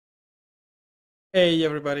Hey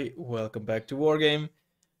everybody, welcome back to Wargame,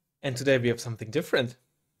 and today we have something different.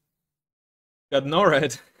 Got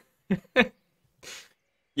NORAD.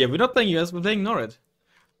 Yeah, we're not playing US, we're playing NORAD,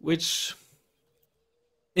 which,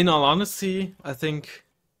 in all honesty, I think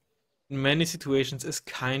in many situations is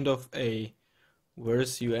kind of a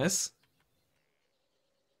worse US.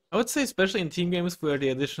 I would say especially in team games where the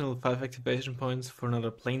additional 5 activation points for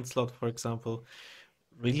another plane slot, for example,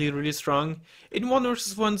 really strong. In 1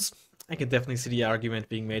 versus 1s, I can definitely see the argument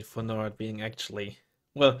being made for NORAD being actually,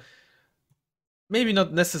 well, maybe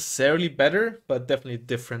not necessarily better, but definitely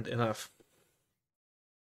different enough.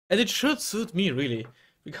 And it should suit me, really,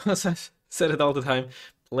 because I've said it all the time.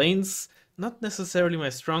 Planes, not necessarily my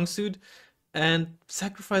strong suit, and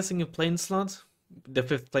sacrificing a plane slot, the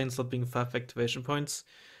fifth plane slot being 5 activation points,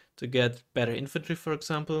 to get better infantry, for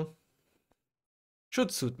example,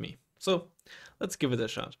 should suit me. So let's give it a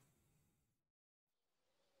shot.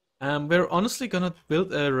 We're honestly gonna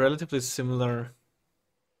build a relatively similar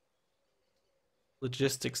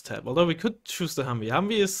logistics tab, although we could choose the Humvee.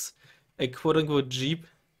 Humvee is a quote-unquote Jeep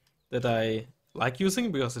that I like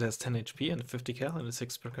using because it has 10 HP and 50 cal and a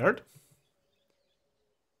 6 per card.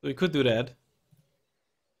 So we could do that.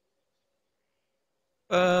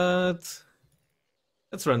 But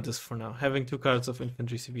let's run this for now. Having 2 cards of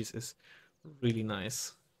infantry CVs is really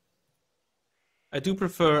nice. I do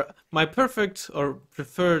prefer, my perfect or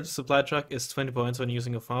preferred supply truck is 20 points when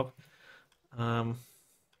using a fob.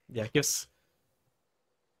 Yeah, gives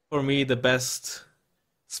for me the best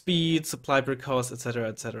speed, supply per cost,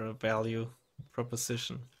 etc. value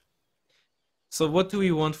proposition. So what do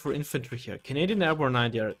we want for infantry here? Canadian Airborne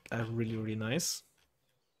 90 are really nice.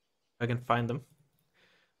 I can find them.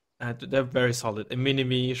 They're very solid. A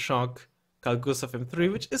Mini-Me, Shock, Carl Gustav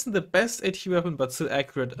M3, which isn't the best AT weapon, but still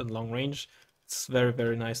accurate and long range. It's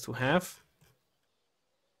very nice to have.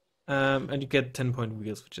 And you get 10-point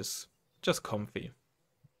wheels, which is just comfy.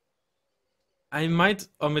 I might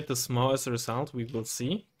omit the small as a result, we will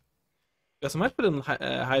see. Because I might put in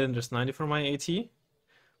Highlanders 90 for my AT,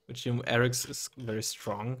 which Eric's is very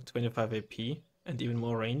strong, 25 AP and even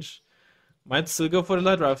more range. Might still go for the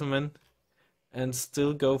Light Rifleman and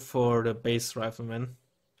still go for the base Rifleman.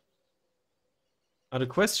 Now the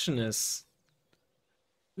question is,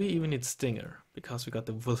 we even need Stinger because we got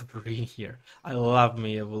the Wolverine here. I love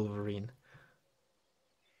me a Wolverine.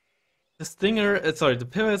 The Stinger, sorry, the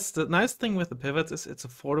pivots, the nice thing with the pivots is it's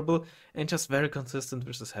affordable and just very consistent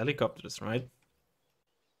versus helicopters, right?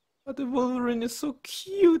 But the Wolverine is so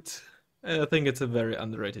cute. And I think it's a very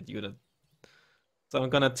underrated unit. So I'm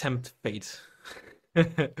gonna tempt fate.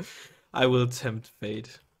 I will tempt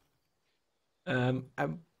fate. I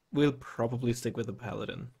will probably stick with the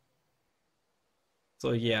Paladin.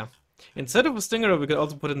 So yeah. Instead of a Stinger, we could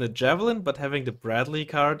also put in the Javelin, but having the Bradley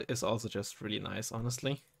card is also just really nice,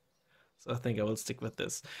 honestly. So I think I will stick with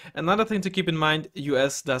this. Another thing to keep in mind,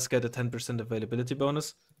 US does get a 10% availability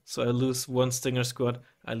bonus. So I lose 1 Stinger squad,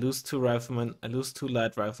 I lose 2 Riflemen, I lose 2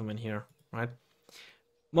 Light Riflemen here, right?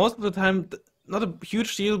 Most of the time, not a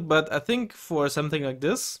huge deal, but I think for something like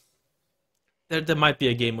this, there might be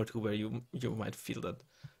a game or two where you might feel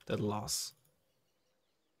that loss.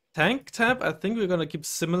 Tank tab, I think we're gonna keep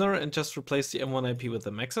similar and just replace the M1 IP with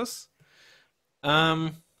the Maxus.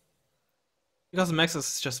 Because the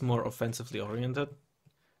Maxus is just more offensively oriented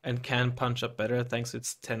and can punch up better thanks to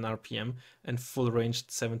its 10 RPM and full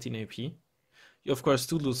ranged 17 AP. You of course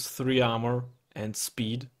do lose 3 armor and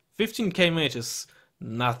speed. 15k mage is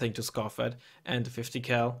nothing to scoff at, and 50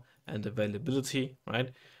 cal and availability,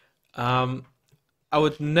 right? I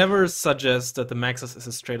would never suggest that the Maxus is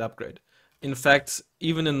a straight upgrade. In fact,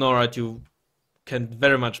 even in NORAD, you can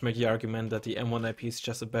very much make the argument that the M1 IP is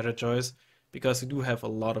just a better choice, because you do have a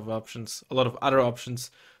lot of options, a lot of other options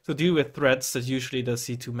to deal with threats that usually the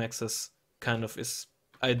C2 Maxus kind of is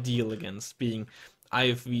ideal against, being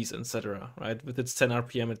IFVs, etc. Right? With its 10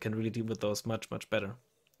 RPM, it can really deal with those much better,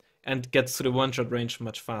 and gets to the one-shot range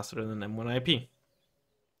much faster than an M1 IP.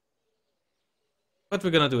 But we're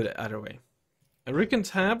gonna do it either way. A Recon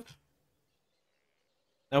tab.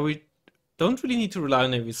 Now we don't really need to rely on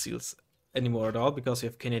Navy SEALs anymore at all, because we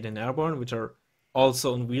have Canadian Airborne, which are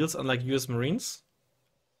also on wheels, unlike US Marines.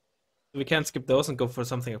 We can't skip those and go for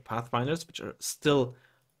something like Pathfinders, which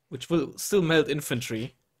will still melt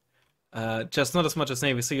infantry. Just not as much as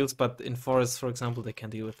Navy SEALs, but in forests, for example, they can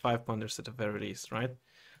deal with 5-pointers at the very least, right?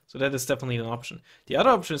 So that is definitely an option. The other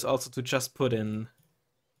option is also to just put in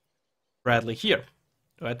Bradley here,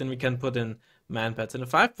 right? Then we can put in Man-Pads and a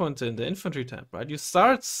 5-pointer in the infantry tab, right? You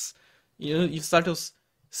start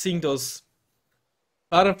seeing those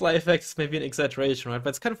butterfly effect is maybe an exaggeration, right?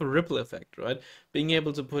 But it's kind of a ripple effect, right? Being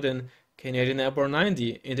able to put in Canadian Airborne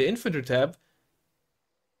 90 in the infantry tab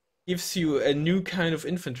gives you a new kind of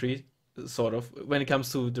infantry, sort of, when it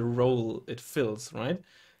comes to the role it fills, right?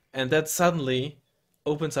 And that suddenly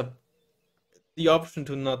opens up the option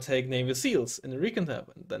to not take Navy SEALs in the Recon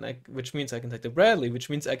tab, and then which means I can take the Bradley, which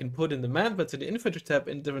means I can put in the Manpads in the infantry tab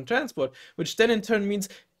in different transport, which then in turn means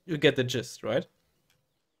you get the gist, right?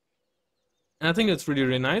 And I think it's really,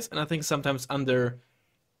 really nice, and I think sometimes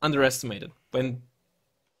underestimated when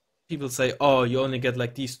people say, "Oh, you only get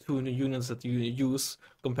like these two units that you use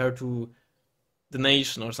compared to the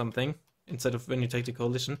nation or something," instead of when you take the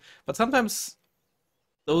coalition. But sometimes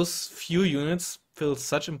those few units fill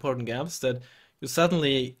such important gaps that you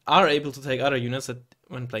suddenly are able to take other units that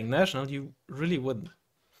when playing national you really wouldn't,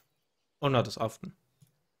 or not as often.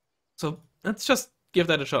 So let's just give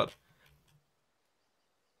that a shot.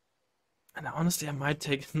 And honestly, I might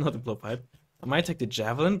take not the blowpipe. I might take the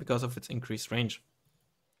javelin because of its increased range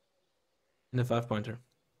in the 5-pointer.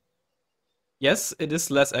 Yes, it is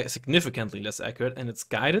significantly less accurate, and it's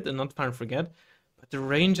guided and not fire and forget. But the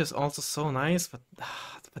range is also so nice.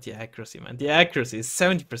 But the accuracy, man, the accuracy is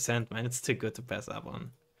 70%, man. It's too good to pass up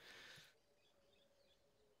on.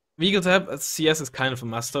 Vehicle tab, CS is kind of a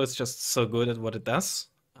must, though. It's just so good at what it does.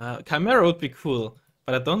 Chimera would be cool,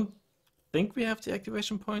 but I don't think we have the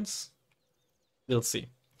activation points. We'll see.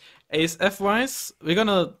 ASF wise, we're not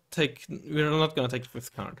gonna take the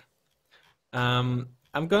fifth card.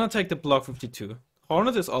 I'm gonna take the Block 52.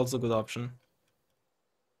 Hornet is also a good option.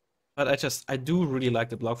 But I do really like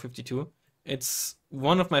the Block 52. It's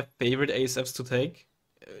one of my favorite ASFs to take,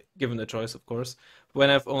 given the choice, of course. When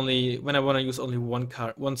I want to use only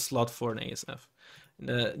one slot for an ASF. In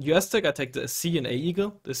the US tech, I take the C and A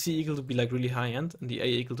Eagle. The C Eagle to be like really high end, and the A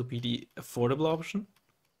Eagle to be the affordable option.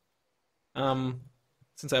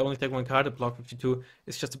 Since I only take one card, the Block 52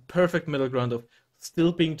 is just a perfect middle ground of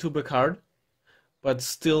still being tuber card, but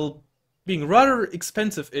still being rather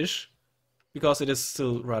expensive-ish, because it is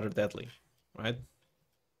still rather deadly, right?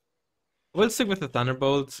 We'll stick with the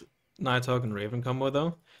Thunderbolt, Nighthawk, and Raven combo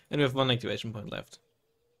though, and we have one activation point left.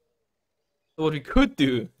 So what we could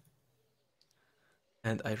do,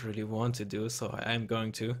 and I really want to do, so I am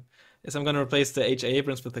going to, is I'm going to replace the H.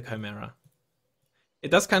 Abrams with the Chimera. It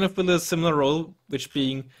does kind of fill a similar role, which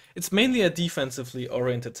being, it's mainly a defensively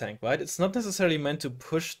oriented tank, right? It's not necessarily meant to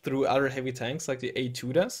push through other heavy tanks like the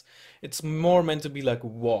A2 does. It's more meant to be like a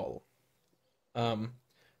wall.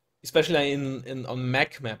 Especially on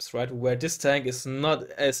mech maps, right? Where this tank is not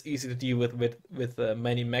as easy to deal with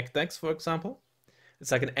many mech decks, for example.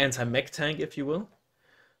 It's like an anti-mech tank, if you will.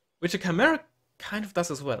 Which a Chimera kind of does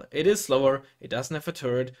as well. It is slower, it doesn't have a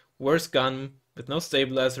turret, worse gun, with no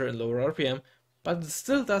stabilizer and lower RPM, but it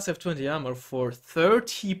still does have 20 armor for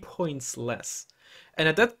 30 points less. And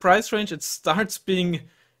at that price range, it starts being...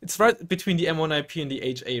 It's right between the M1IP and the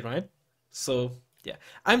HA, right? So, yeah.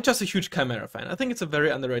 I'm just a huge Chimera fan. I think it's a very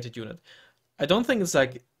underrated unit. I don't think it's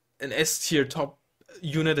like an S tier top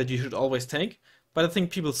unit that you should always take, but I think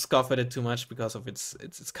people scoff at it too much because of it's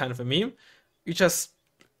kind of a meme. You just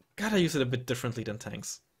gotta use it a bit differently than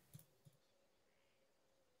tanks.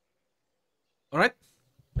 Alright,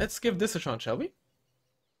 let's give this a shot, shall we?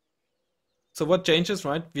 So what changes,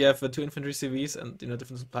 right? We have 2 infantry CVs and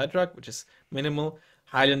different supply truck, which is minimal.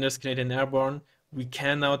 Highlanders, Canadian Airborne. We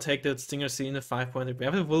can now take the Stinger C in the 5-pointer. We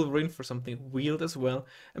have the Wolverine for something wheeled as well.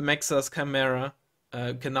 And Mexas Chimera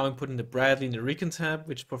can now input in the Bradley in the Recon tab,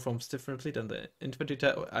 which performs differently than the infantry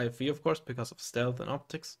tab, IFV of course, because of stealth and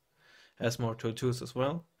optics. Has more 2-2s as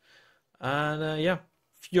well. And yeah,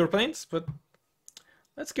 fewer planes, but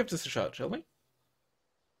let's give this a shot, shall we?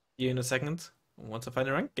 See you in a second, once I find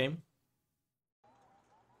a ranked game.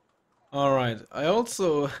 Alright, I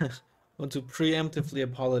also want to preemptively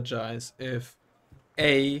apologize if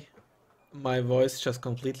A, my voice just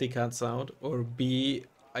completely cuts out, or B,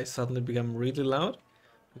 I suddenly become really loud.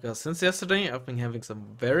 Because since yesterday I've been having some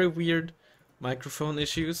very weird microphone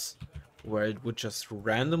issues, where it would just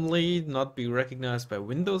randomly not be recognized by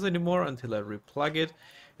Windows anymore until I replug it.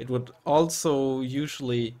 It would also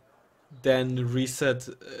usually then reset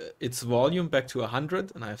its volume back to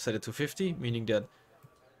 100, and I've set it to 50, meaning that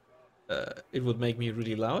it would make me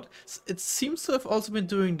really loud. It seems to have also been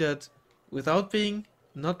doing that without being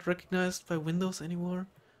not recognized by Windows anymore.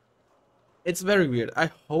 It's very weird.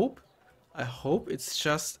 I hope it's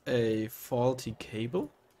just a faulty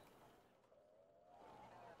cable.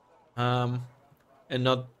 And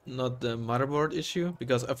not the motherboard issue,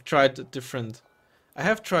 because I have tried a different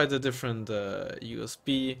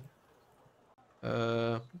USB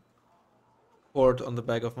port on the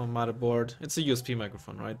back of my motherboard. It's a USB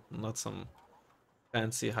microphone, right? Not some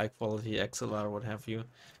fancy high quality XLR or what have you.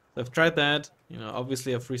 So I've tried that, you know,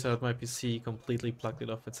 obviously I've restarted my PC, completely plugged it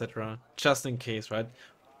off, etc. Just in case, right?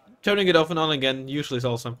 Turning it off and on again usually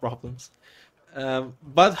solves some problems.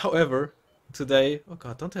 But however, today, oh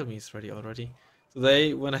god, don't tell me it's ready already.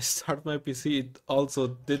 Today, when I start my PC, it also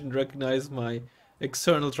didn't recognize my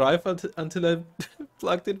external drive until I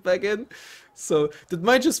plugged it back in. So that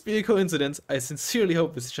might just be a coincidence. I sincerely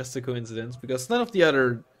hope it's just a coincidence because none of the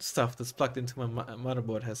other stuff that's plugged into my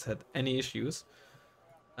motherboard has had any issues.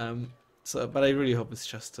 But I really hope it's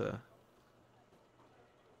just a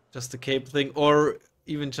cable thing, or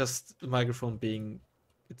even just the microphone being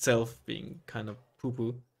itself being kind of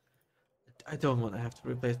poo-poo. I don't want to have to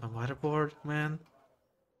replace my motherboard, man.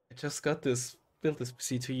 I just built this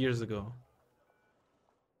PC 2 years ago.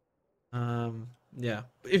 Yeah.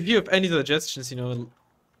 If you have any suggestions, you know,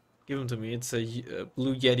 give them to me. It's a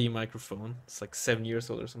Blue Yeti microphone. It's like 7 years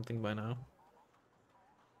old or something by now.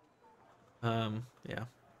 Yeah.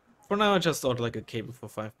 For now, I just ordered like a cable for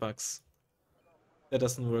 $5. That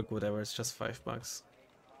doesn't work, whatever. It's just $5.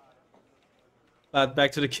 But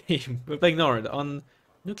back to the game. We're playing Nord on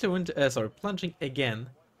nuclear winter. Sorry, plunging again.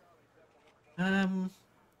 The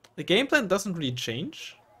game plan doesn't really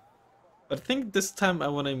change, but I think this time I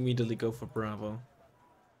want to immediately go for Bravo.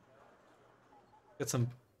 Get some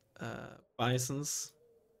Bisons.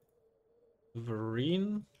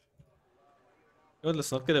 Wolverine. No,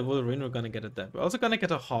 let's not get a Wolverine, we're gonna get a Dead. We're also gonna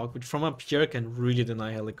get a Hawk, which from up here can really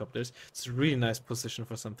deny helicopters. It's a really nice position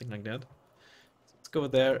for something like that. So let's go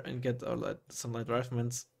there and get our some light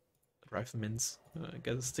riflemen.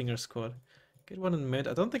 Get a Stinger squad. Get one in mid.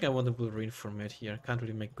 I don't think I want a Wolverine for mid here. Can't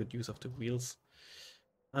really make good use of the wheels.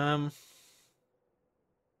 Get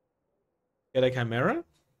a Chimera?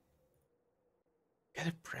 Get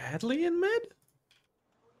a Bradley in mid?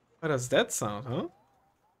 How does that sound, huh?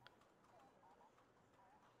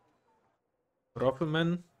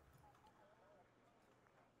 Rifleman.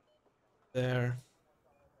 There.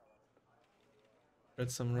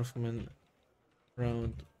 Get some Rifleman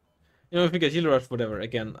around. You know, if we get Healer Rush, whatever,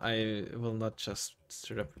 again, I will not just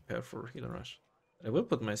straight up prepare for Healer Rush. But I will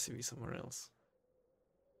put my CV somewhere else.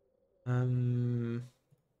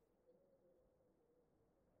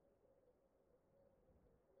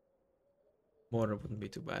 Mortar wouldn't be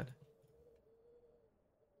too bad.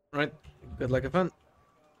 Right, good luck and fun.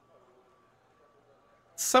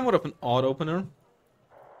 Somewhat of an odd opener.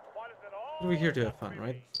 We're here to have fun,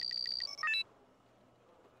 right?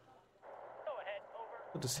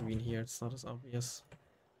 Put the CV in here, it's not as obvious.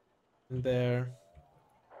 In there.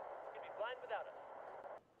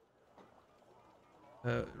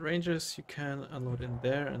 Rangers you can unload in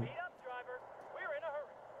there and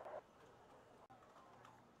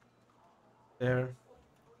there.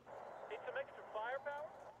 Need some extra firepower?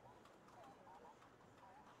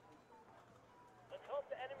 Let's hope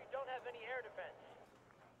the enemy don't have any air defense.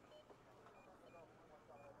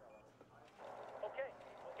 Okay,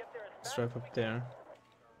 we'll get there as Let's fast drive as we up there.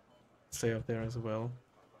 Stay up there as well.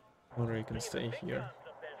 Or you can Bring in stay the big here. guns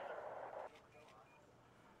up there, sir.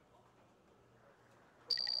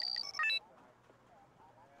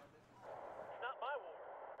 It's not my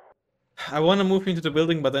war. I want to move into the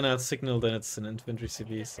building, but then I'll signal that it's an infantry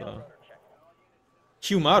CV, so...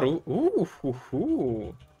 Kyumaru? Ooh, hoo,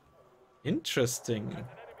 hoo. Interesting. An enemy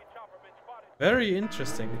chopper been spotted. Very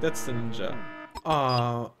interesting. That's the ninja.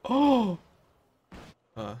 Oh!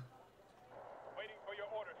 Waiting for your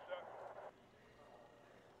orders, sir.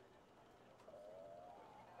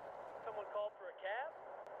 Someone called for a cab?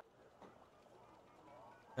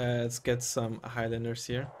 Let's get some Highlanders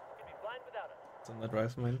here. He'd be blind without us. Some that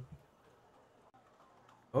rifleman.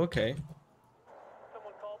 Okay.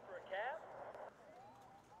 Someone called for a cab?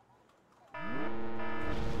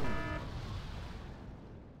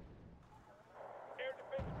 Air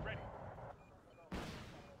defense ready.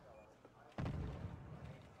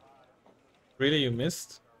 Really, you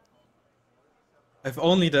missed? I've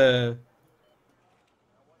only the...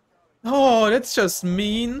 Oh, that's just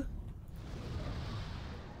mean.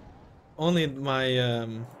 Only my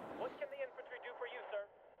What can the infantry do for you, sir?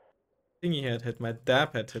 thingy had hit, my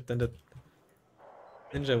dab had hit, then the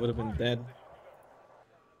ninja would have been dead.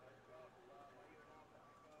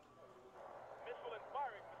 Missile and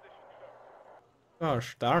firing position, sir.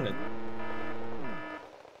 Gosh, darn it.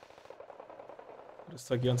 Those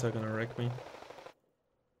Tagyons are gonna wreck me.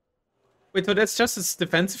 Wait, so that's just his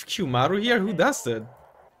defensive Kyumaru here? Who does that?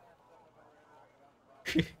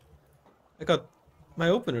 My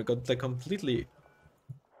opener got like completely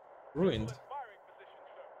ruined. Firing position,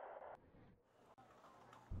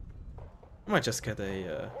 sir. I might just get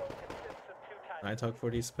a Nighthawk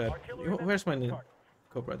for these pet. Where's my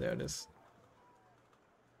Cobra? There it is.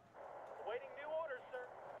 Awaiting new orders, sir.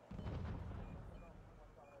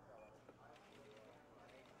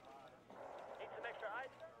 Need some extra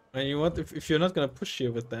ice, sir? And you know what? If you're not gonna push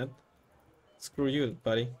here with that, screw you,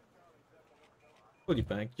 buddy. Fully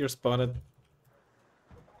back. You're spotted.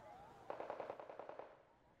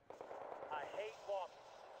 I hate walking.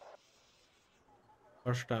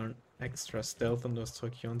 Push down extra stealth on those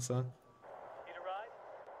Tokionsa. Need a ride?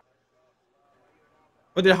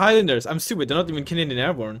 Oh, they're Highlanders. I'm stupid. They're not even Canadian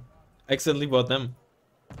Airborne. I accidentally bought them.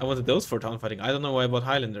 I wanted those for town fighting. I don't know why I bought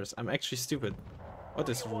Highlanders. I'm actually stupid. What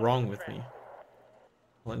is wrong with me?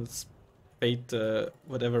 Well, let's bait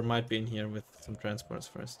whatever might be in here with some transports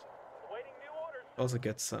first. Awaiting new orders. Also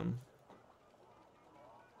get some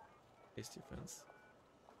base defense.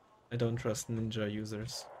 I don't trust ninja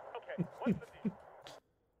users. Okay, what's the deal?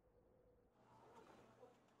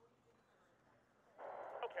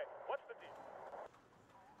 Okay, what's the deal?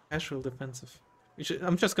 Casual defensive.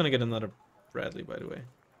 I'm just gonna get another Bradley, by the way.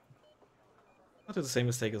 Not do the same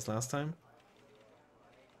mistake as last time.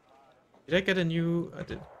 Did I get a new? I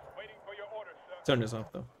did. Waiting for your orders, sir. Turn this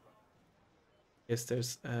off though. Yes,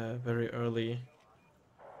 there's very early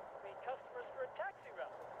Need customers for a taxi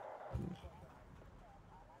route.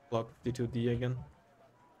 block 52D again.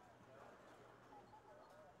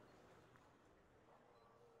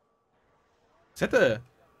 Is that a...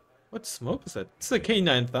 What smoke is that? It's a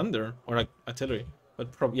K9 Thunder, or like artillery.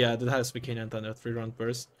 But probably, yeah, that has to be K9 Thunder, 3-round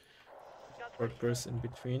burst. Short burst in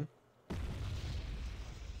between.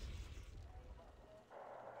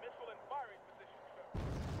 Missile in firing position, sir.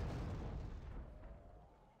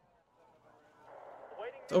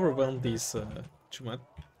 Awaiting Let's overwhelm these Chumat.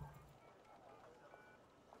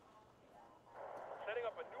 setting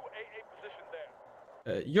up a new AA position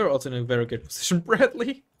there. You're also in a very good position,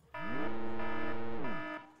 Bradley.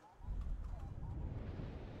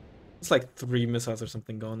 It's like 3 missiles or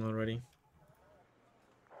something gone already.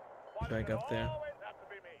 Back up there. Always have to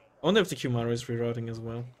be me. I wonder if the Kumaro is rerouting as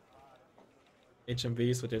well.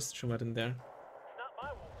 HMV, so there's Chumat in there. It's not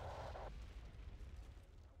my war.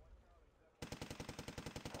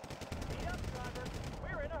 Speed up, driver.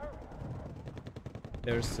 We're in a hurry.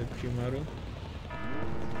 There's the Kumaru.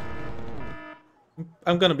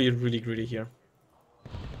 I'm gonna be really greedy here.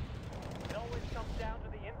 It always comes down to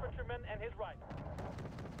the infantryman and his rifle.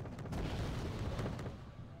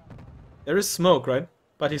 There is smoke, right?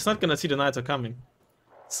 But he's not gonna see the Naito coming.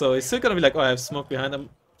 So he's still gonna be like, oh, I have smoke behind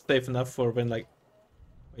him. Safe enough for when, like...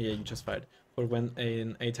 Oh, yeah, you just fired. For when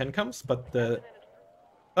an A10 comes, but the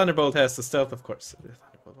Thunderbolt has the stealth, of course. The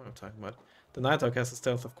Thunderbolt, what am I talking about? The Nighthawk has the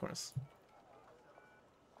stealth, of course.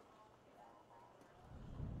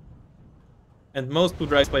 And most Blue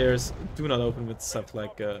Dragons players do not open with stuff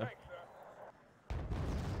like...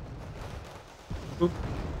 Oop.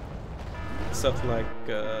 Stuff like...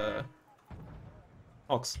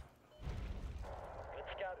 Hawks. Good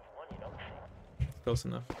scout is one you don't see. Close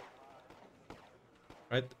enough.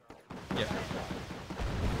 Right? Yeah.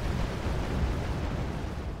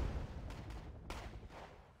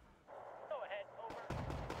 Go ahead, over.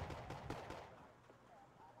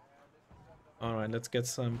 Alright, let's get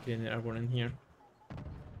some Canadian Airborne in here.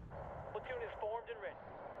 Platoon is formed and ready.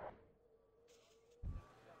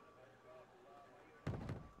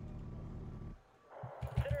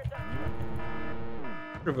 Consider attack.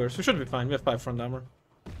 Reverse, we should be fine. We have 5 front armor.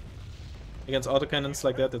 Against autocannons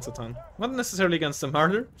like that, it's a ton. Not necessarily against the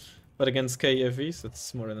Martyr, but against KFVs,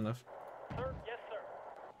 that's more than enough. Sir, yes, sir.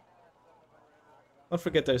 Don't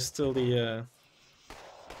forget there's still the It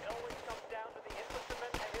always comes down to the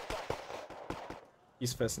infantryman and his rifle.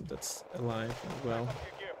 East Pheasant that's alive as well. Up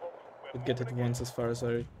your gear, folks. We're Could get moving it again. once as far as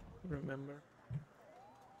I remember.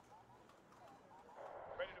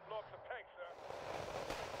 Ready to blow up some tanks, sir.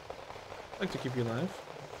 I'd like to keep you alive.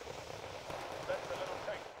 Let the little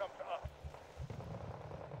tanks come to us.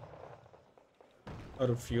 Out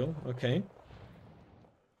of fuel, okay.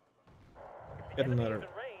 The Get enemy another. is in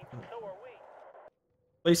range, so are we.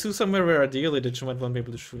 Place you somewhere where ideally the Chumat won't be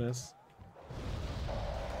able to shoot us.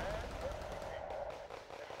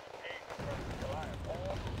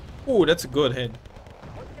 Oh, that's a good hit.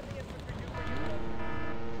 What can the infantry do for you?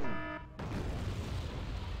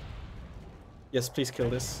 Yes, please kill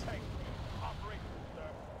this. Tanks. Operations, sir.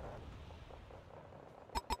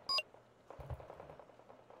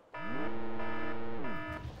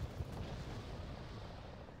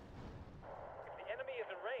 If the enemy is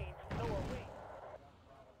in range, so are we.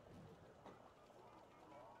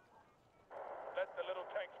 Let the little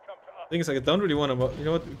tanks come to us. Thing is, like, I don't really want to. You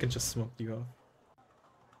know what? We can just smoke you off.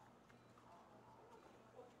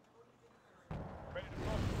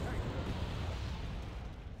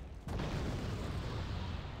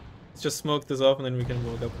 Let's just smoke this off and then we can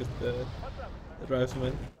walk up with the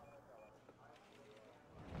Razzmann.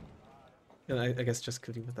 And I guess just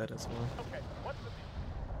kill you with that as well. Okay, what's the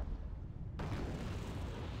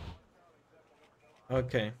deal?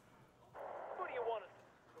 Okay. Who do you want us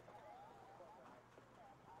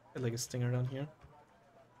Get like a stinger down here.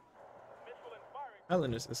 missile and firing?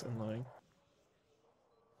 Alan is annoying.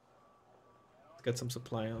 Let's get some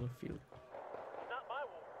supply on the field. Not my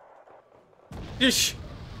war. Ish!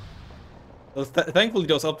 Thankfully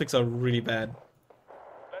those optics are really bad.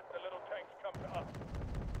 Let the little tanks come to us.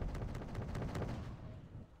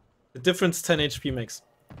 The difference 10 HP makes.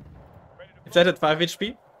 Ready to If that had 5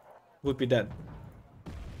 HP, would be dead.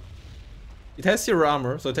 It has zero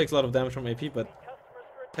armor, so it takes a lot of damage from AP, but customers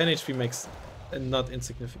for 10 HP makes a not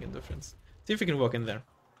insignificant difference. See if we can walk in there.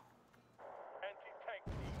 anti-tank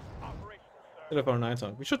team operational, sir. Bit of our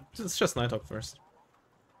Nighthawk. Let's just Nighthawk first.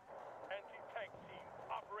 Anti-tank team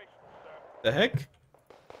operational, sir. The heck?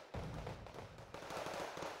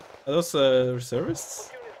 Are those reservists?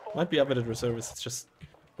 Platoon is formed. Might be updated reservists, just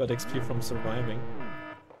got XP from surviving.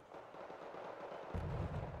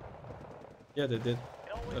 Yeah, they did. It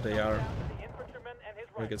always Oh, they comes are. down to the infantryman and his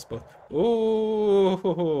Very rifle. good spot.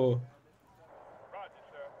 Oh! Roger,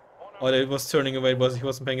 sir. On our Oh, it was turning away. He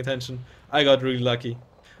wasn't paying attention. I got really lucky.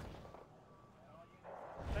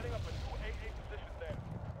 setting up a new AA position there.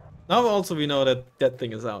 Now also we know that that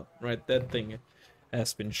thing is out, right? That thing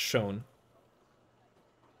has been shown.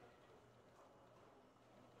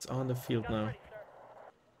 It's on the field Guns now. ready, sir.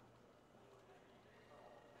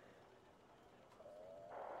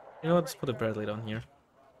 You know what? Let's put a Bradley down here.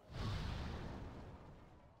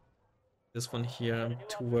 This one here, I'm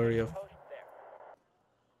too wary of Post there.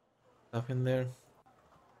 stuff in there.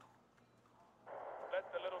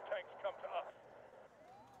 Let the little tanks come to us.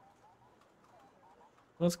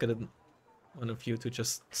 Let's get one of you to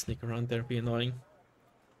just sneak around there, be annoying.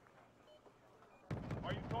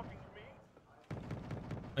 Are you talking to me?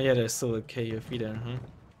 Oh yeah, there's still a KFE there, huh?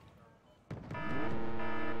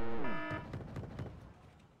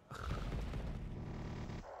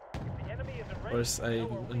 The enemy is in Of range. course, I'm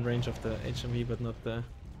So are in we. range of the HMV, but not the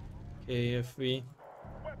KFV.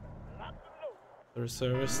 Weapon locked and loaded. The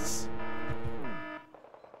reservists.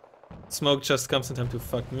 Smoke just comes in time to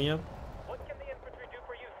fuck me up. What can the infantry do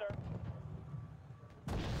for you, sir?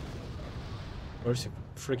 Of course, you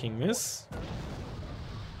freaking miss.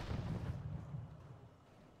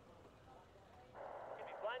 You'd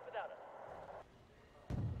be blind without us.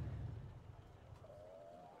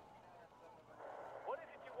 What is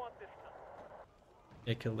it you want this time?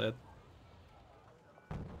 Yeah, kill that.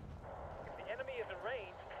 If the enemy is in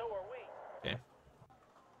range, so are we. Okay.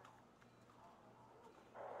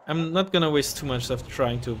 I'm not gonna waste too much stuff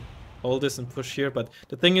trying to hold this and push here, but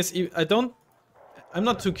the thing is, I'm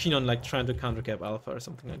not too keen on like trying to counter cap alpha or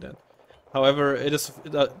something like that. However, it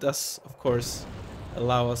does of course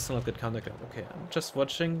allow us to not get counter cap. Okay, I'm just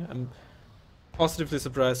watching. I'm positively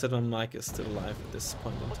surprised that my mic is still alive at this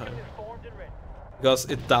point in time, Platoon is formed and ready. because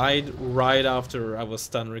it died right after I was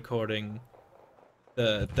done recording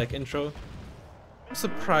the deck intro. I'm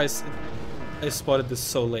surprised I spotted this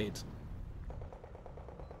so late.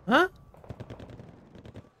 Huh?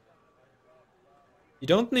 You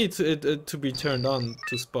don't need it to be turned on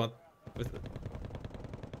to spot with it.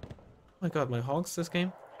 Oh my god, my hogs this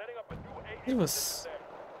game? Setting up a new AA It was position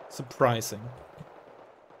surprising.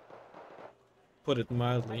 Put it there.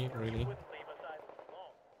 mildly, You really. wouldn't leave us idle too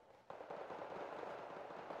long.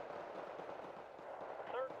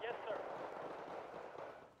 Sir, yes, sir.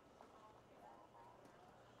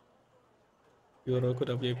 Yoroko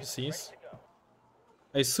Ready WAPCs. to go.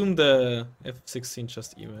 I assume the F-16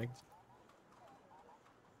 just evac.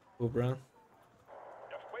 Cobra.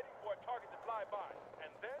 Just waiting for a target to fly by,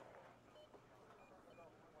 and then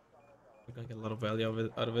We're gonna get a lot of value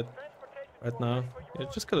out of it transportation right for now. ready for Yeah,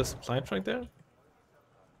 your just got a supply truck there. Need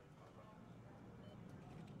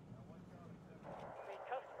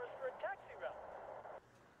customers for a taxi route.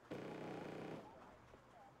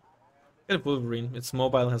 Get a Wolverine. It's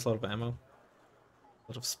mobile, has a lot of ammo.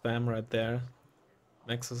 A lot of spam right there.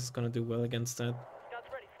 Maxus is gonna do well against that. Scouts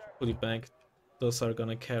ready, sir. Fully back. Those are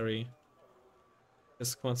gonna carry the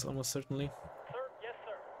squads almost certainly. Sir, yes,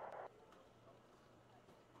 sir.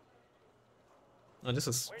 Oh, this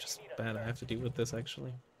is just bad. I have to deal with this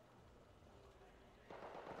actually.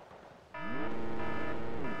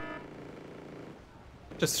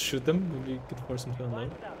 Just shoot them. Maybe you could force them to unload.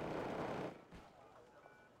 Blind without us.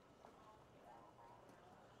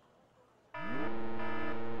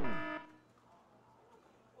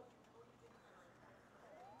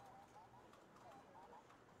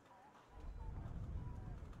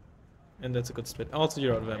 And that's a good split. Also,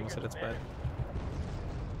 you're out of ammo, so that's bad.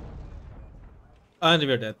 And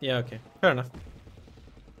we're dead. Yeah, okay. Fair enough.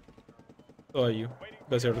 So are you.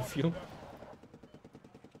 Because you're out of fuel.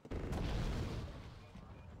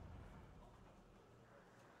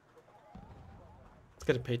 Let's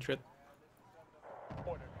get a Patriot.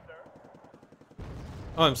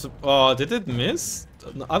 Oh, oh, did it miss?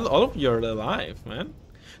 All of you are alive, man.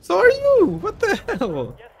 So are you! What the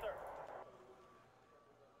hell? Yes, sir.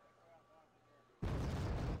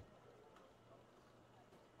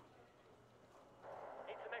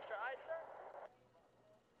 Need some extra ice, sir?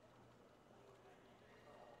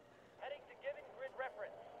 Heading to giving grid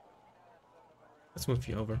reference. Let's move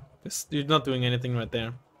you over. You're not doing anything right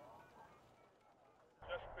there.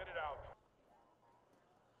 Just spit it out.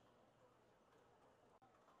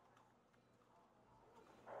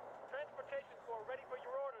 Transportation corps ready for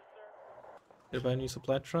your orders, sir. Did I buy a new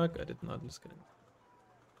supply truck? I did not. Just kidding.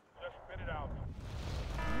 Just spit it out.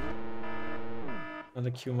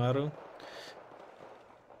 Another Kimaru.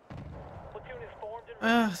 Platoon is formed and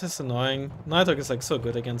Ah, this is annoying. Nighthawk is like so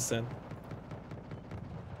good against that.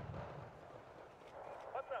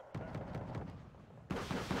 what's up, sir?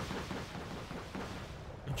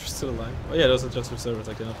 You're still alive. Oh yeah, those are just reserves,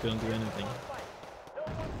 like they're not gonna do anything. Fight. No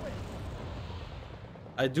one quit.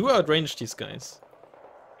 I do outrange these guys.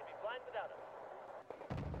 You'd be blind without him.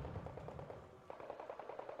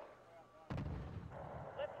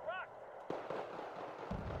 Let's rock.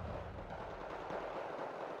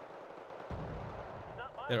 It's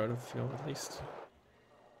not my They're out of fuel at least.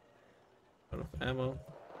 Out of ammo.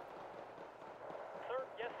 sir.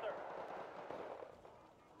 Yes, sir.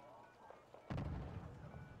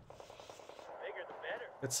 Bigger the better.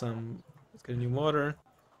 Get some. Let's get a new mortar.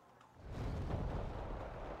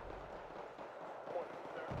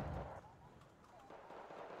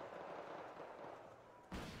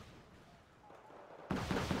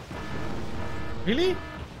 Really?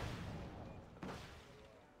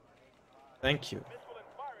 Thank you. Missile in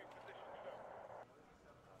firing position, sir.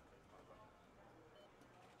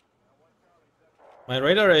 My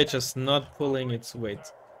radar H is not pulling its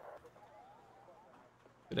weight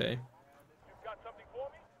today. You've got something for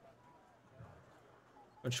me?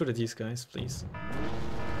 Don't shoot at these guys, please. No,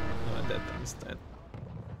 I'm dead. I'm dead.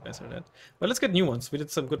 Guys are dead. But let's get new ones. We did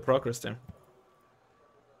some good progress there.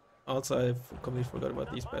 Also, I've completely forgot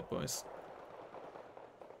about these bad boys.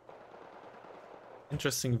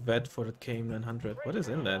 Interesting vet for the KM900. What is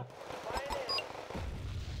in that? Flying in.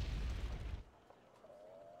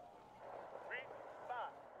 3,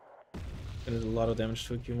 5. It is a lot of damage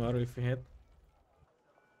to a Kimaru if we hit.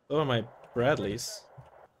 So are my Bradleys.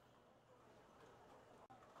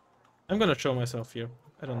 I'm gonna show myself here.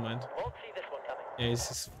 I don't mind. Won't see this one coming. Yeah,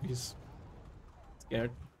 he's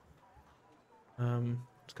scared.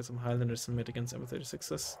 Let's get some Highlanders and mid against M36s.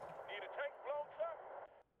 Need a tank blown, sir?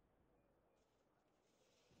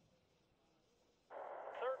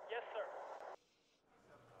 Sir, yes, sir.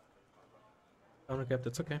 Counter cap,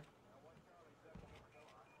 that's okay.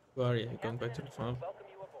 Where are you? You're going back to the farm. Welcome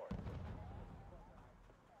you aboard.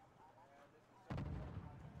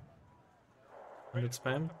 Hundred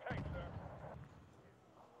spam. Tank, sir.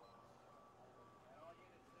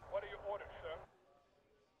 What are your orders, sir?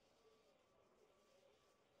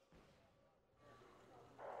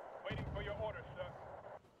 Waiting for your orders, sir.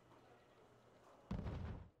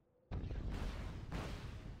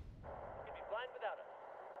 You'd be blind without us.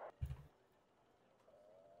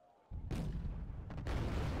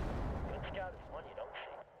 Good scout is one you don't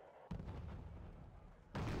see.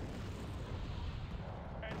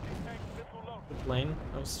 Anti-tank missile loaded. The plane.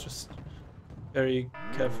 I was just very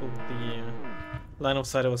careful with the line of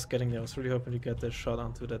sight I was getting there. I was really hoping to get that shot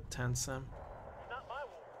onto that tan Sam. It's not my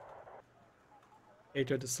war.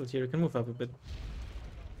 Hatred is still here. You can move up a bit.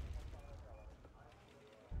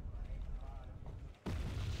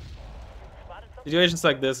 Spotted something. Situations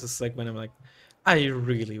like this is like when I'm like, I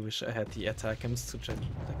really wish I had the attack aims to try to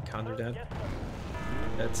like, counter that. Yes, sir.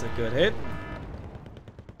 That's a good hit.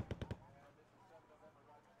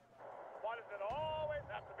 Why does it always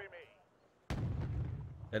have to be me?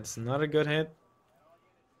 That's not a good hit.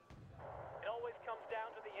 It always comes down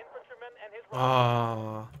to the infantryman and his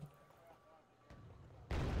Ah,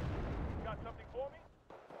 Got something for me?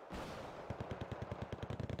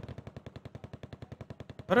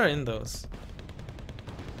 what are in those?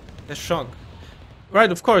 They're shocked. Right,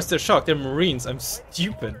 of course they're shocked. They're Marines. I'm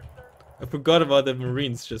stupid. I forgot about the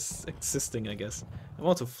Marines just existing, I guess. I'm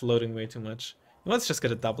also floating way too much. Let's just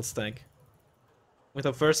get a double stack. With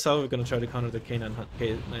our first cell, we're gonna try to counter the K9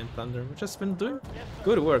 Thunder, which has been doing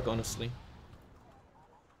good work, honestly.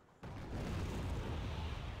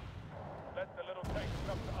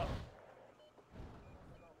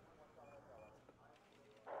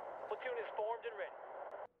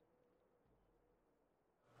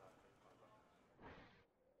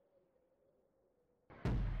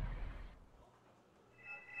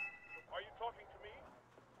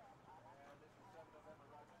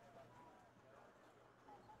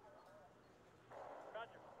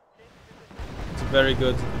 Very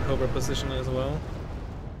good Cobra position as well.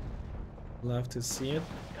 Love to see it. It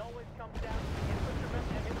always comes down to the infantryman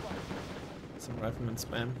and his rifle. Some rifleman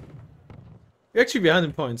spam. We're actually behind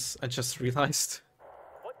in points, I just realized.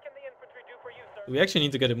 What can the infantry do for you, sir? We actually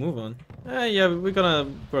need to get a move on. Yeah, we're gonna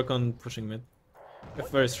work on pushing mid. We have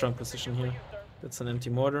a very strong position here. That's an empty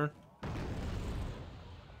mortar.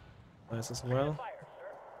 Nice as well. Fire, sir.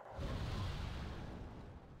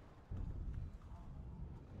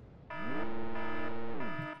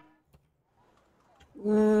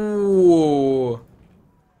 Ooh,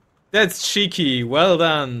 that's cheeky. Well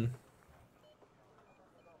done.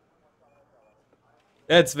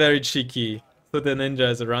 That's very cheeky. So the ninja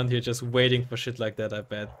is around here just waiting for shit like that, I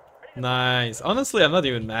bet. Nice. Honestly, I'm not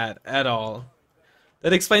even mad at all.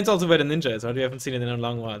 That explains also where the ninja is, right? We haven't seen it in a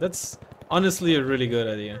long while. That's honestly a really good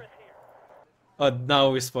idea. Oh, now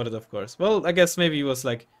we spotted, of course. Well, I guess maybe he was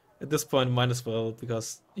like, at this point, might as well,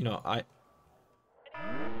 because, you know, I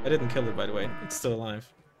didn't kill it, by the way. It's still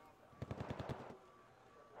alive.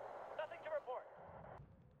 Nothing to report.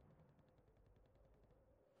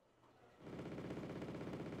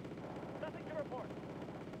 Nothing to report.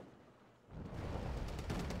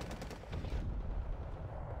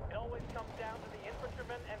 It always comes down to the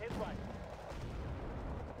infantryman and his rifle.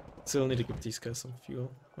 Still need to give these guys some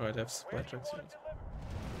fuel. Alright, I have supply trucks here.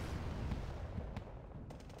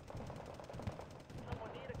 Someone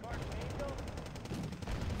need a guardian angel?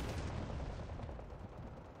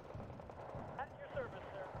 At your service,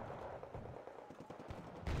 sir.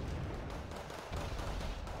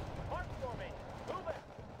 Mark for me. Move it.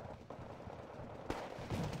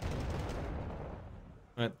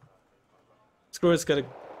 Alright. Screw it's got a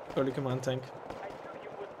early command tank. I knew you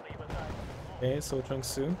wouldn't leave us out. Okay, so Chung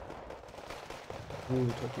Su. Ooh,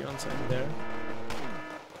 Tokyo on side there.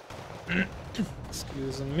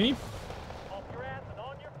 Excuse me. Off your ass and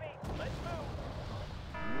on your feet. Let's move.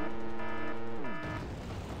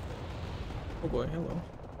 Oh boy, hello.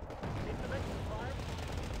 Need some extra fire?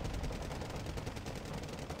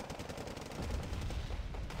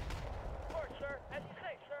 March, sir. As you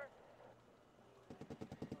say, sir.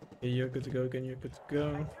 Okay, you're good to go again, you're good to go. I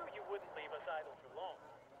knew you wouldn't leave us idle for long.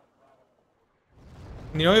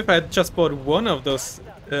 You know, if I had just bought one of those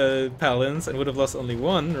paladins and would have lost only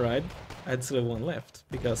one, right? I'd still have one left,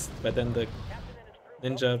 because by then the Captain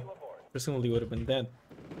and his crew ninja welcome you aboard. presumably would have been dead.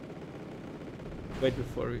 Wait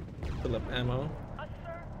before we fill up ammo, Us,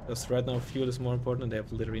 sir. because right now fuel is more important and they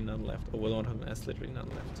have literally none left. Or well, 100 has literally none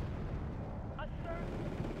left. Us, sir.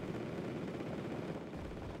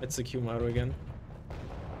 Let's secure Maru again.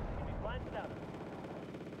 You'll be blinded out.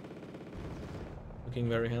 Looking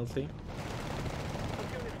very healthy.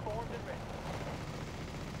 Platoon is formed and ready.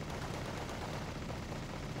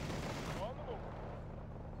 On the move.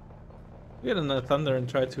 We had another thunder and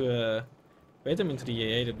try to bait them into the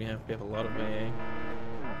AA that we have. We have a lot of AA.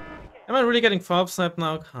 Am I really getting fob snap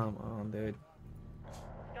now? Come on, dude.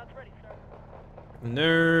 Scouts ready, sir.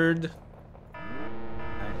 Nerd.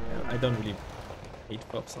 I don't really hate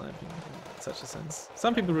fob sniping in such a sense.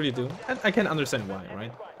 Some people really do. And I can understand why,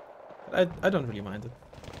 right? But I don't really mind it.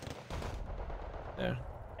 There.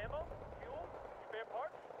 Ammo, fuel, spare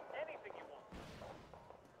parts, anything you want.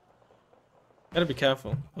 Gotta be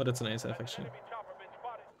careful. Oh, that's an ASF actually. Enemy chopper been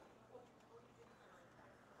spotted.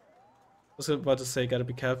 I was about to say gotta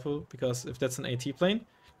be careful, because if that's an AT plane...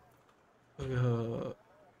 Get dangerous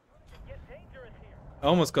here. I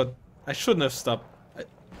almost got... I shouldn't have stopped.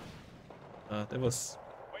 That was...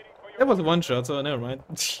 Waiting for your That was a one shot, so never mind.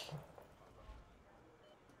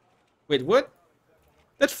 Wait, what?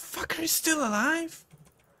 That fucker is still alive?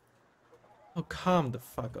 Oh, calm the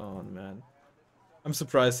fuck on, man. I'm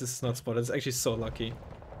surprised this is not spotted. It's actually so lucky.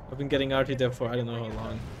 I've been getting RT there for I don't know how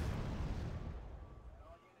long.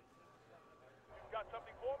 You've got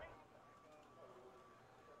something for me?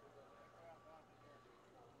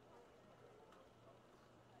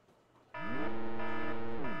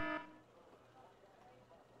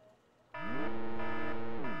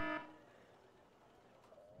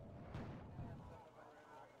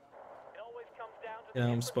 It always comes down to Yeah,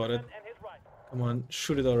 the I'm spotted. infantryman and his rifle. Come on,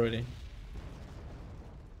 shoot it already.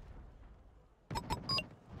 Move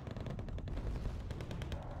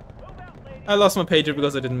out, ladies. I lost my pager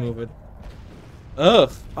because I didn't move it.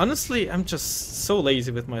 Ugh, honestly, I'm just so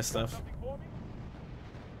lazy with my stuff. Something for me?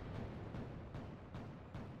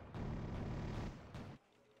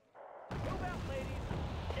 Move out, ladies.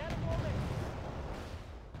 Get 'em moving.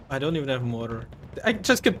 I don't even have a mortar. I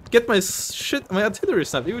just get my shit, my artillery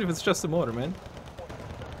snapped, even if it's just a mortar, man.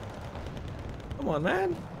 Come on,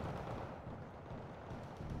 man.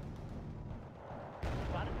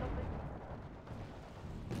 Spotted something?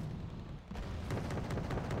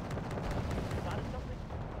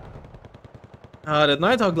 That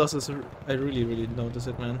Nighthawk loss is... I really, really notice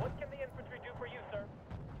it, man. What can the infantry do for you, sir?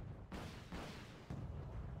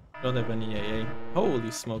 Don't have any AA.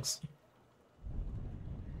 Holy smokes.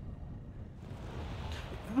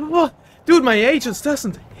 What? Dude, my A just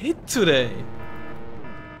doesn't hit today.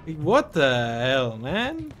 What the hell,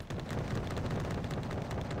 man?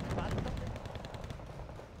 Spotted something?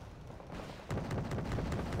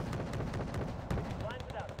 Lines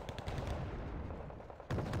it out.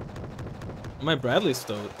 My Bradley's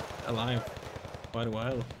still alive. Quite a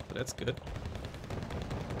while, but that's good.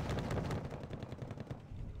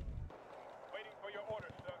 Waiting for your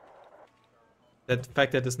orders, sir. The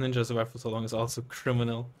fact that this ninja survived for so long is also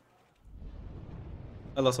criminal.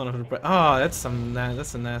 I lost one of the oh, that's a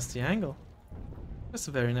nasty angle. That's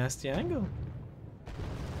a very nasty angle.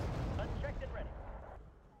 Unchecked and ready.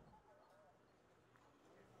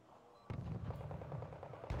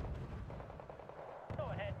 Go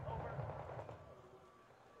ahead, over.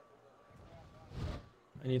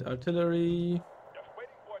 I need artillery. Just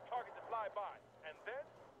waiting for a target to fly by. And then...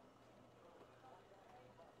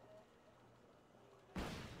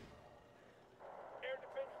 Air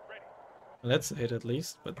defense ready. Let's hit at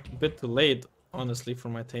least, but a bit too late, honestly, for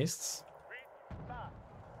my tastes.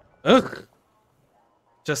 Ugh!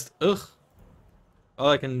 Just ugh. All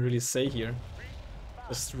I can really say here.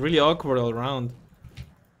 Just really awkward all around.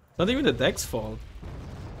 It's not even the deck's fault.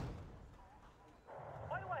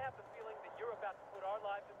 Why do I have the feeling that you're about to put our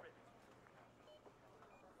lives at risk?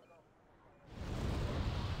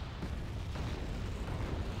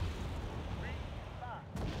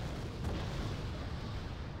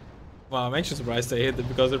 Wow, I'm actually surprised they hit it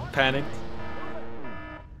because they're panicked.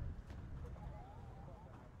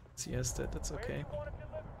 Yes, that's okay.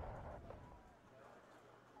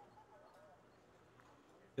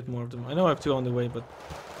 Get more of them. I know I have two on the way, but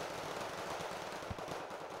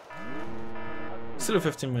still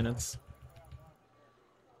 15 minutes.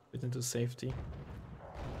 Get into safety.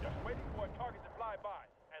 Just waiting for a target to fly by.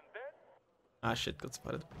 And then... Ah shit, got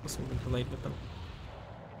spotted. Was moving too late with them.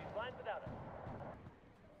 These lines without us.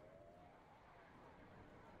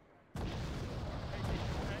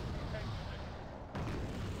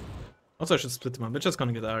 Also, I should split them up. They're just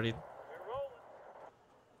gonna get RD'd. We're rolling.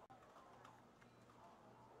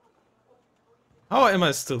 How am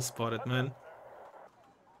I still spotted, man?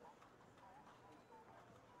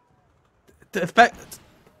 The fact...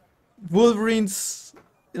 Wolverines...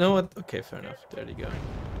 You know what? Okay, fair enough. There you go.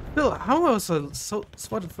 Still, how was I so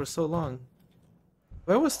spotted for so long?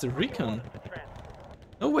 Where was the recon?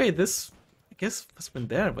 No way, this... I guess must have been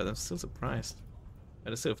there, but I'm still surprised.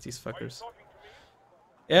 By the state of these fuckers.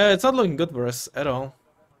 Yeah, it's not looking good for us at all.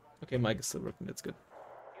 Okay, Mike is still working, that's good.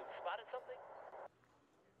 You spotted something?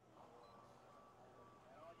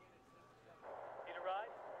 Need a ride?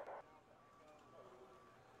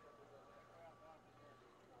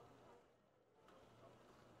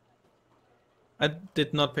 I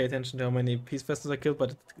did not pay attention to how many peace vessels I killed,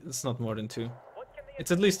 but it's not more than 2. What can the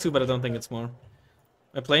It's at least 2, but I don't think it's more.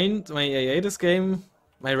 My plane, my AA this game,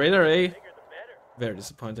 my radar A, bigger the better? very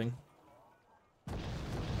disappointing.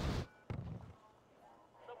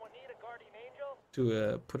 Someone need a guardian angel?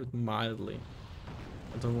 To put it mildly.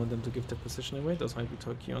 I don't want them to give their position away, those might be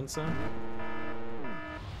Tokionsa.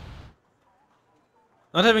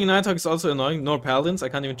 Not having Nighthawk is also annoying, nor Paladins, I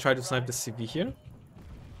can't even try to snipe the CV here.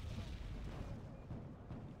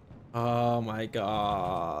 Oh my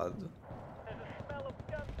god. There's a smell of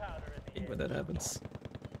gunpowder in I the hate air. when that happens.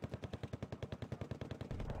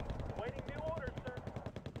 Waiting new orders, sir.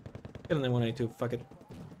 Get an M182, fuck it.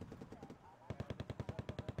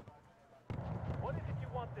 What is it you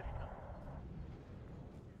want this time?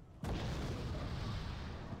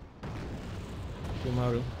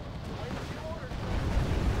 Yumaru. Waiting new orders,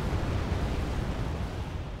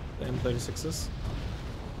 The M36s. sir.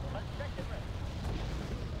 Unchecked and ready.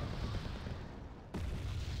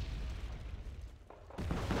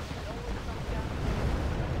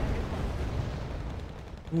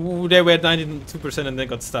 Ooh, they were at 92% and they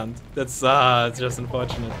got stunned. That's it's just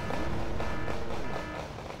unfortunate.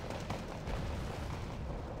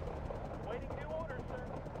 Waiting new orders, sir.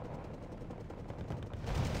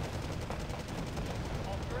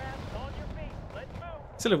 All straps on your feet. Let's move.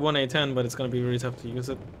 Still have 1A10, but it's gonna be really tough to use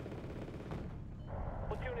it.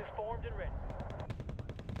 Platoon is formed and ready.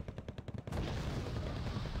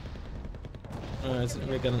 Alright, so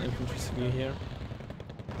we got an infantry CV here.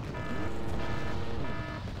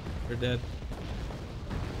 They're dead.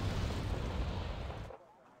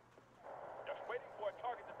 Just waiting for a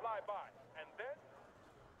target to fly by. And then...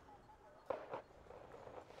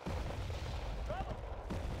 Trouble.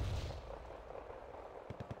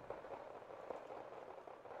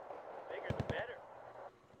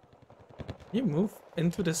 You move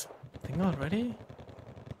into this thing already?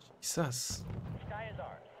 Jesus. Sky is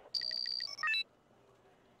ours.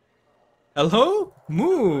 Hello?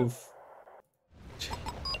 Move!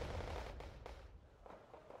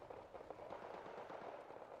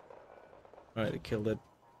 Alright, I killed it.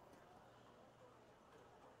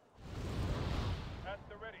 At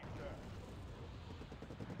the ready, sir.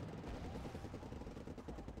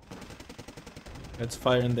 It's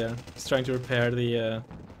fire in there. It's trying to repair the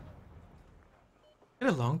get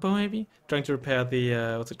a longbow maybe? Trying to repair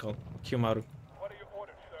the what's it called? Kiyomaru. What are your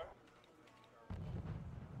orders, sir?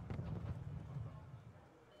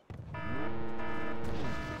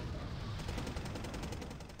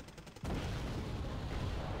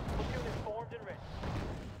 Platoon is formed and ready.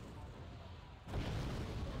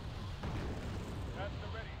 At the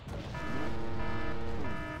ready, sir.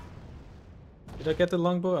 Did I get the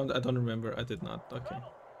longbow? I don't remember. I did not. Okay.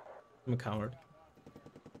 I'm a coward.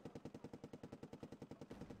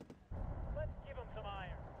 Let's give him some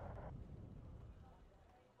iron.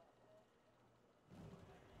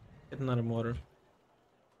 Get another mortar.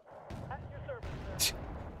 At your service, sir.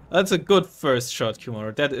 That's a good first shot,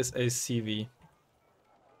 Kiyomaru. That is a CV.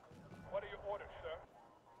 What are your orders, sir?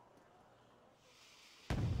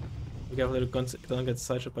 We got a little guns. Don't get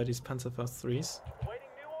sideshot by these Panzerfaust 3s. Waiting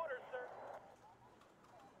new orders, sir.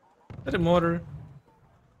 Get a mortar.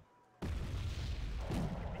 If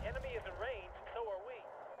the enemy is in range, so are we.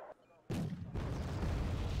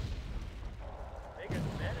 Make it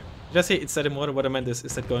better. Did I say it's at a mortar? What I meant is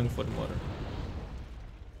that going for the mortar?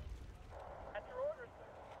 At your orders, sir.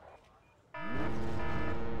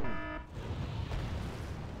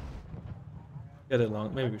 Get a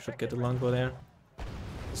long. Maybe we should get a longbow there.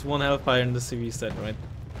 There's one hellfire in the CV set, right? If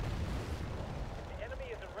the enemy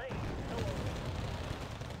is in range, so are we.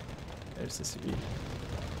 There's the CV. Are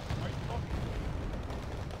you talking?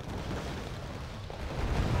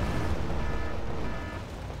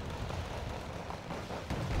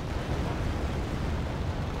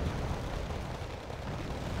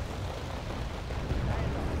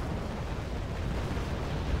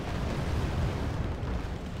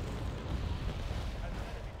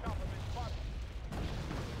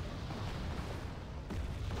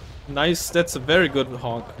 Nice. That's a very good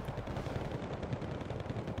hawk.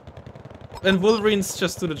 And Wolverines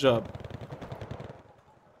just do the job.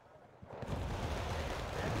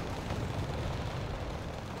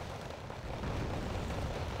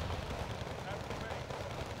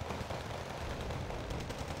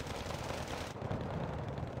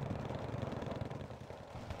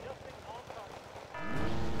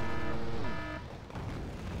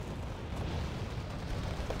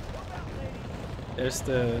 There's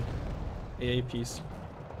the AA piece.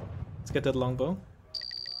 Let's get that longbow.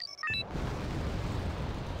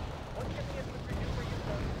 What can the infantry do for you,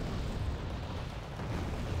 sir?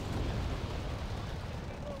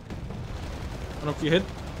 One of you hit?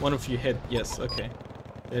 One of you hit, yes, okay.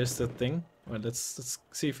 There's the thing. Well, let's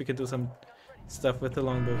see if we can do some stuff with the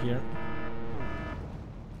longbow here.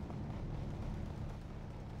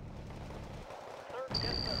 Sir,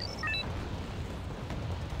 yes, sir.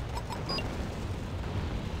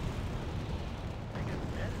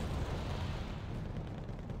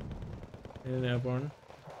 In airborne.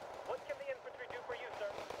 What can the infantry do for you, sir?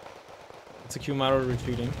 It's a Kiyomaru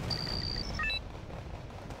retreating.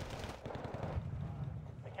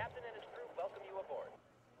 The captain and his crew welcome you aboard.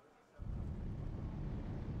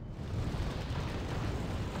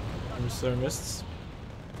 Reservists.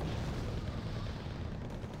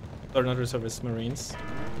 Or not reservists, Marines.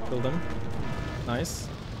 Kill them. Nice.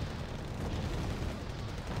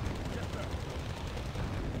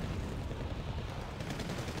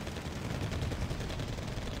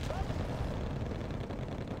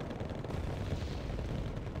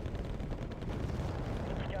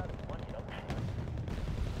 We got one jump.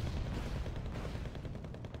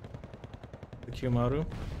 The Kiyomaru.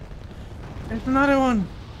 And another one!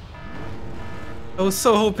 I was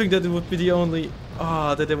so hoping that it would be the only...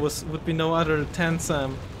 Ah, that there would be no other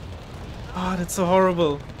Tansam. Ah, that's so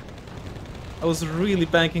horrible. I was really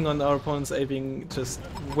banking on our opponent's A being just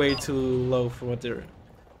way too low for what they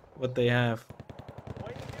have.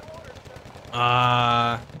 Waiting new orders, sir.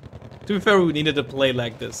 Ah, to be fair, we needed a play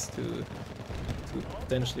like this to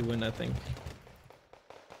potentially win, I think.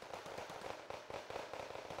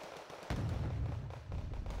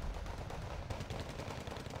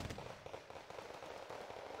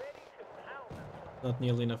 Ready to pound. Not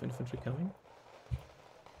nearly enough infantry coming.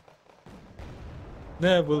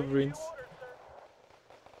 Nah, Wolverines. New orders, sir.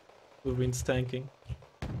 Wolverines tanking.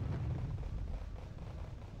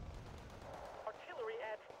 Artillery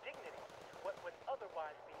adds dignity to what would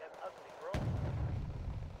otherwise be an ugly road.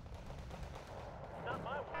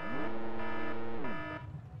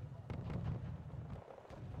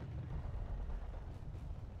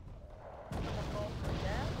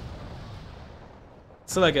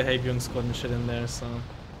 Still like a Habyung squad and shit in there, so.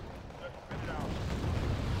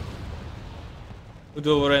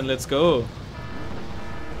 Udovore and let's go.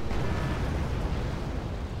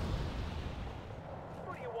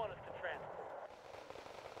 Who do you want us to transport?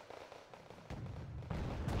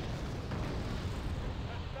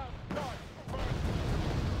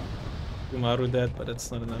 Umaru dead, but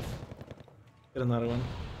that's not enough. Get another one.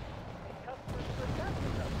 Customers for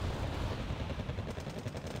passenger.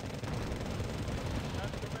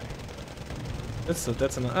 That's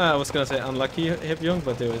an I was gonna say unlucky Habyung,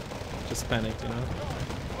 but they were just panicked, you know.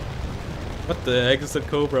 What the heck is that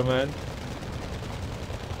Cobra, man?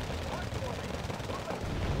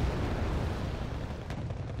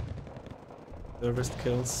 The wrist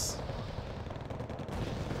kills.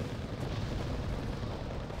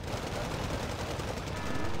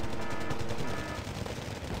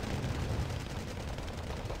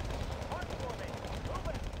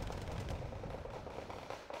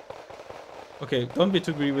 Okay, don't be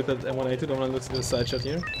too greedy with that M1A2. Don't want to lose the side shot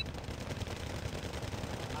here.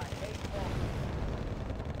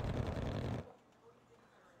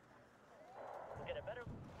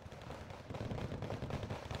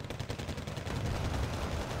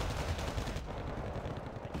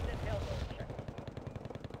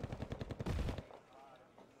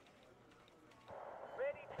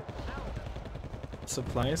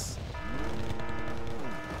 Supplies.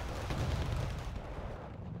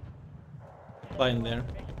 Fly in there.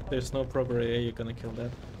 There's no proper AA, you're gonna kill that.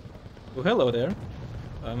 Oh, hello there.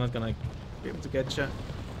 I'm not gonna be able to get ya.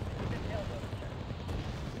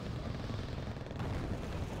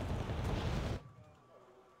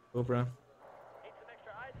 Cobra.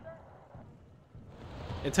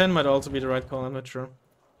 A10 might also be the right call, I'm not sure.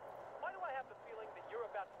 Why do I have the feeling that you're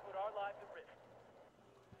about to put our lives at risk?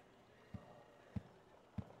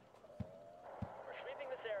 We're sweeping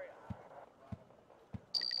this area.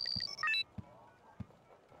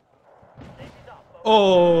 Safety's off, folks.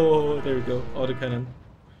 Oh, there we go. Autocannon.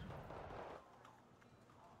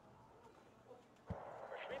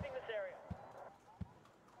 We're sweeping this area.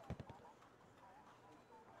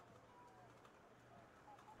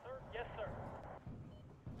 Sir? Yes, sir.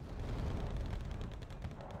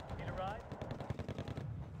 Need a ride?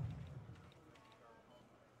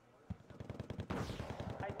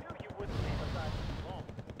 I knew you wouldn't leave us out too long.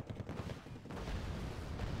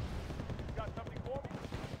 Got something for me?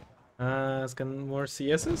 Scan more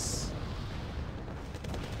CSs.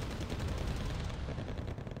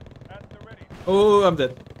 At the ready. Oh, I'm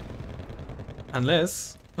dead.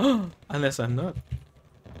 Unless... unless I'm not.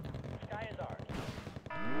 Sky is ours.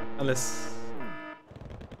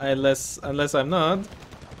 Unless I'm not.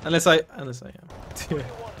 Unless I am. You want us to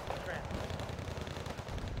transport?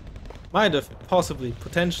 Might have possibly,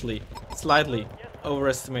 potentially, slightly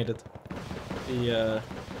overestimated the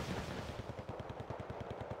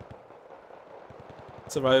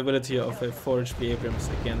survivability of a 4 HP Abrams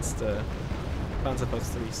against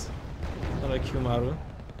Panzerfaust 3s. Not like Kumaru.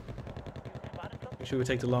 Spotted something? Actually, we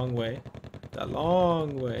take the long way. The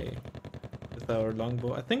long way. With our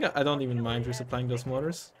longbow. I think I don't even mind resupplying those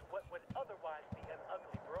mortars. What would otherwise be an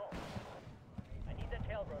ugly brawl. I need that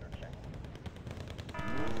tail rotor check.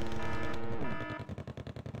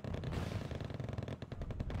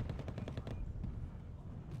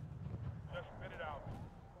 Just spit it out.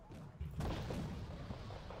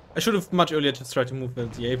 I should have much earlier just tried to move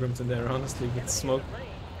the Abrams in there, honestly, with smoke. Rain,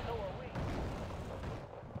 so are we.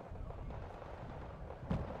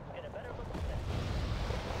 In a better looking set.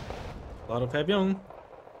 A lot of Habyung.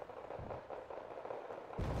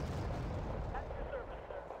 At your service,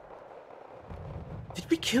 sir. Did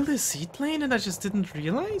we kill the seaplane and I just didn't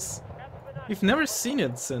realize? We've never seen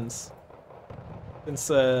it since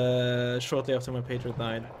shortly after my Patriot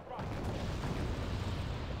died.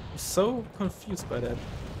 I'm so confused by that.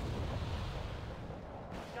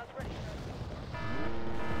 Guns ready,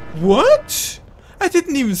 sir. What? I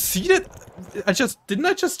didn't even see that. I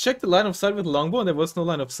just check the line of sight with the longbow and there was no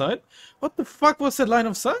line of sight? What the fuck was that line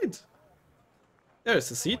of sight? There's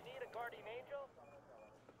the seat. Need a guardian angel?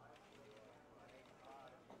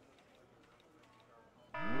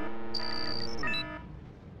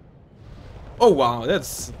 Oh wow,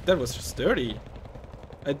 that was just dirty.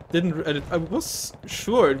 I was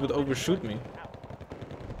sure it would overshoot me.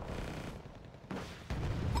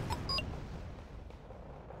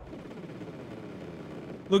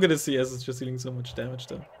 Look at the CS, it's just dealing so much damage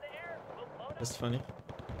though. In the air. We'll load up. That's funny.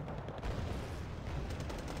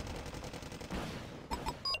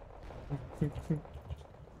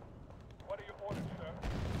 What are your orders, sir?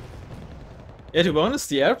 Yeah, to be honest,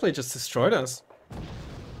 the airplane just destroyed us.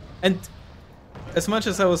 And as much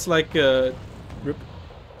as I was like,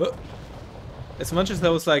 Uh, As much as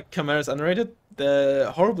that was like Chimera's underrated,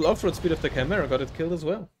 the horrible off-road speed of the Chimera got it killed as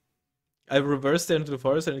well. I reversed there into the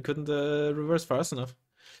forest and it couldn't reverse fast enough.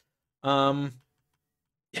 Um,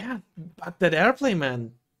 yeah, but that airplane,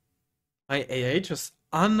 man, my AH was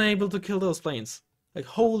unable to kill those planes. Like,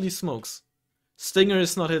 holy smokes. Stinger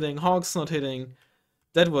is not hitting, Hawk's not hitting.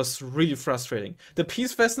 That was really frustrating. The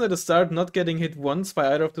Peace Vessel at the start not getting hit once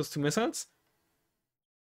by either of those two missiles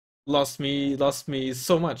lost me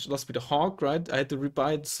so much. Lost me the Hawk, right? I had to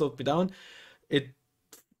rebuy it, slowed me down. It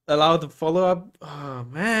allowed the follow-up. Oh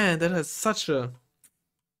man, that is such a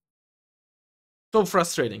so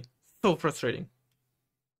frustrating. So frustrating.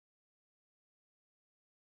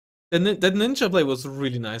 That ninja play was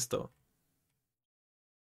really nice though.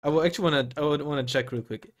 I would actually wanna check real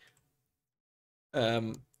quick.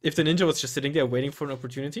 If the ninja was just sitting there waiting for an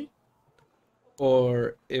opportunity,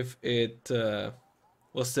 or if it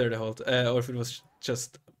was there the whole or if it was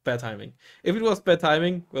just bad timing. If it was bad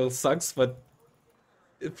timing, well, sucks, but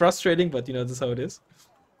frustrating. But you know, that's how it is.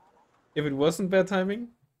 If it wasn't bad timing,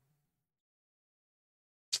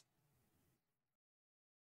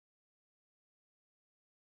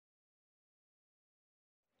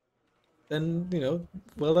 then you know,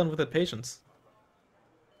 well done with that patience.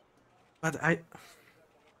 But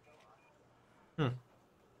hmm,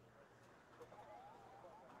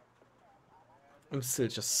 I'm still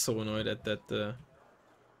just so annoyed at that.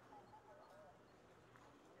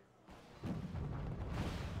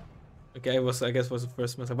 Okay, I guess was the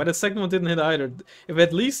first missile, but the second one didn't hit either. If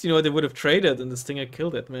at least you know they would have traded and the Stinger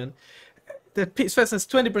killed it, man. The Peace Vessel has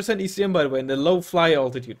 20% ECM by the way, and the low fly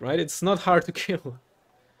altitude, right? It's not hard to kill.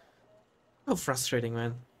 So frustrating,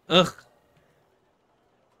 man. Ugh.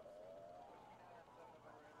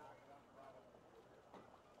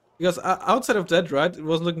 Because outside of that, right, it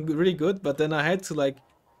was looking really good, but then I had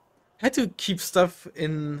to keep stuff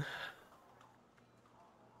in.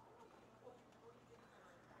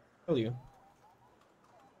 Tell you,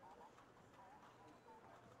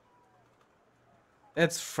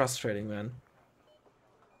 that's frustrating, man.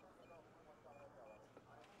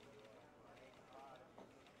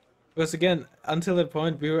 Because again, until that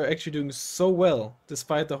point, we were actually doing so well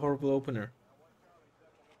despite the horrible opener.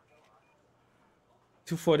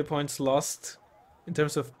 240 points lost in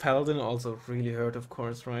terms of Paladin also really hurt, of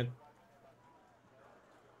course, right?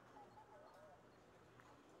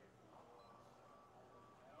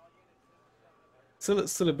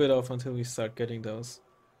 Still a bit off until we start getting those.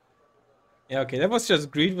 Yeah, okay, that was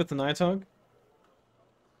just greed with the Nighthawk.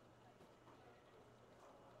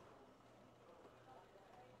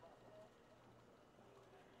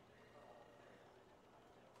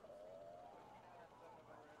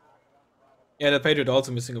 Yeah, the Patriot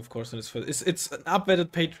also missing, of course, on his first. It's an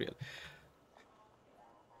updated Patriot.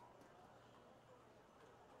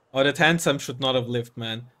 Oh, that handsome should not have lived,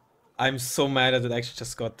 man. I'm so mad that it actually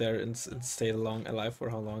just got there and stayed alive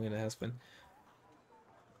for how long it has been.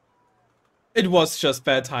 It was just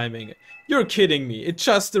bad timing. You're kidding me. It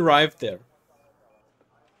just arrived there.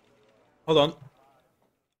 Hold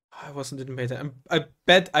on. Didn't pay attention.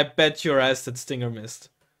 I bet your ass that Stinger missed.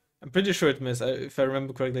 I'm pretty sure it missed. If I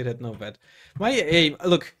remember correctly, it had no bet. My aim,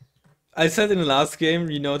 look, I said in the last game,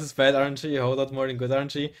 you notice bad RNG a whole lot more than good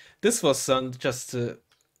RNG. This was just a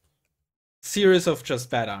series of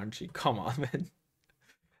just bad RNG. Come on, man.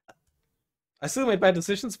 I still made bad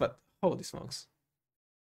decisions, but holy smokes.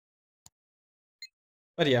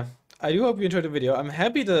 But yeah, I do hope you enjoyed the video. I'm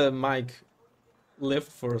happy the mic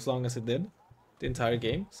lived for as long as it did, the entire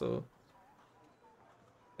game. So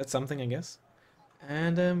that's something, I guess.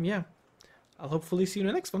 And yeah, I'll hopefully see you in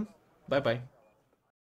the next one. Bye bye.